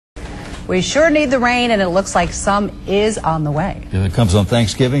We sure need the rain, and it looks like some is on the way. If it comes on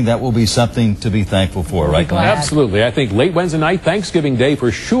Thanksgiving, that will be something to be thankful for, right? Absolutely. I think late Wednesday night, Thanksgiving Day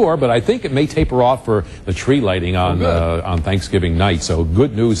for sure, but I think it may taper off for the tree lighting on Thanksgiving night. So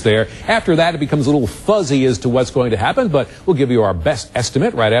good news there. After that, it becomes a little fuzzy as to what's going to happen, but we'll give you our best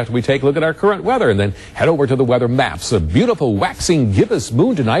estimate right after we take a look at our current weather and then head over to the weather maps. A beautiful waxing gibbous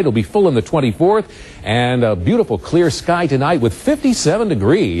moon tonight will be full in the 24th, and a beautiful clear sky tonight with 57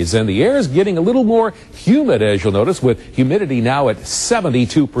 degrees, and the air is getting a little more humid, as you'll notice, with humidity now at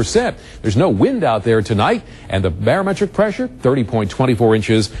 72%. There's no wind out there tonight, and the barometric pressure 30.24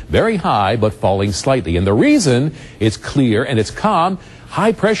 inches, very high but falling slightly. And the reason it's clear and it's calm,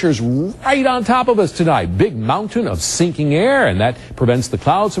 high pressure's right on top of us tonight. Big mountain of sinking air, and that prevents the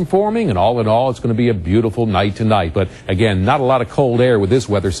clouds from forming. And all in all, it's going to be a beautiful night tonight. But again, not a lot of cold air with this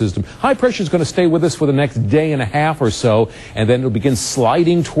weather system. High pressure is going to stay with us for the next day and a half or so, and then it'll begin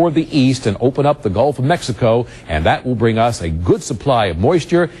sliding toward the east and open up the Gulf of Mexico, and that will bring us a good supply of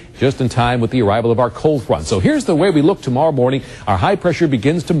moisture just in time with the arrival of our cold front. So here's the way we look tomorrow morning. Our high pressure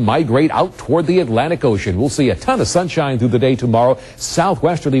begins to migrate out toward the Atlantic Ocean. We'll see a ton of sunshine through the day tomorrow.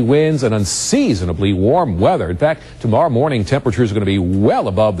 Southwesterly winds and unseasonably warm weather. In fact, tomorrow morning temperatures are going to be well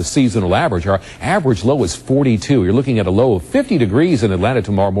above the seasonal average. Our average low is 42. You're looking at a low of 50 degrees in Atlanta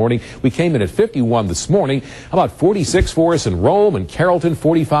tomorrow morning. We came in at 51 this morning. How about 46 for us in Rome and Carrollton,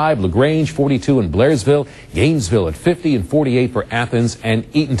 45, LaGrange, 42 in Blairsville, Gainesville at 50, and 48 for Athens and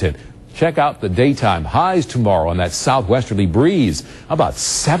Eatonton. Check out the daytime highs tomorrow on that southwesterly breeze. About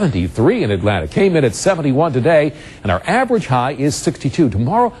 73 in Atlanta. Came in at 71 today, and our average high is 62.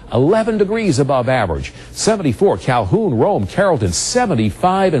 Tomorrow, 11 degrees above average. 74 Calhoun, Rome, Carrollton,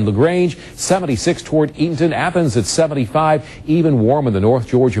 75 in LaGrange, 76 toward Eatonton, Athens at 75, even warm in the North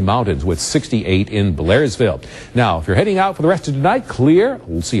Georgia mountains with 68 in Blairsville. Now, if you're heading out for the rest of tonight, clear.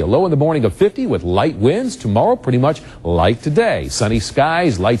 We'll see a low in the morning of 50 with light winds. Tomorrow, pretty much like today. Sunny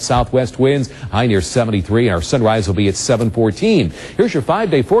skies, light southwest winds, high near 73, and our sunrise will be at 7:14. Here's your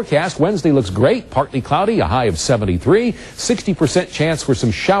 5-day forecast. Wednesday looks great, partly cloudy, a high of 73, 60% chance for some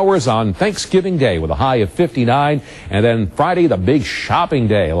showers on Thanksgiving Day with a high of 59, and then Friday, the big shopping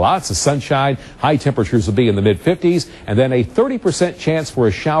day, lots of sunshine, high temperatures will be in the mid-50s, and then a 30% chance for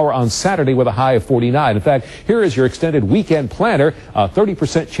a shower on Saturday with a high of 49. In fact, here is your extended weekend planner, a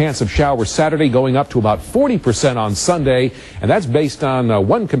 30% chance of showers Saturday going up to about 40% on Sunday, and that's based on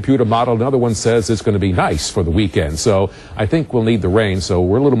one computer model. Another one says it's going to be nice for the weekend. So I think we'll need the rain. So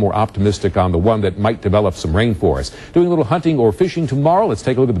we're a little more optimistic on the one that might develop some rain for us. Doing a little hunting or fishing tomorrow. Let's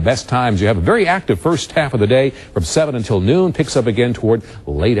take a look at the best times. You have a very active first half of the day from 7 until noon. Picks up again toward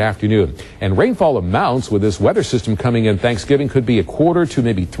late afternoon. And rainfall amounts with this weather system coming in Thanksgiving could be a quarter to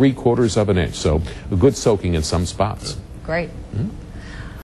maybe 3/4 of an inch. So a good soaking in some spots. Great. Mm-hmm.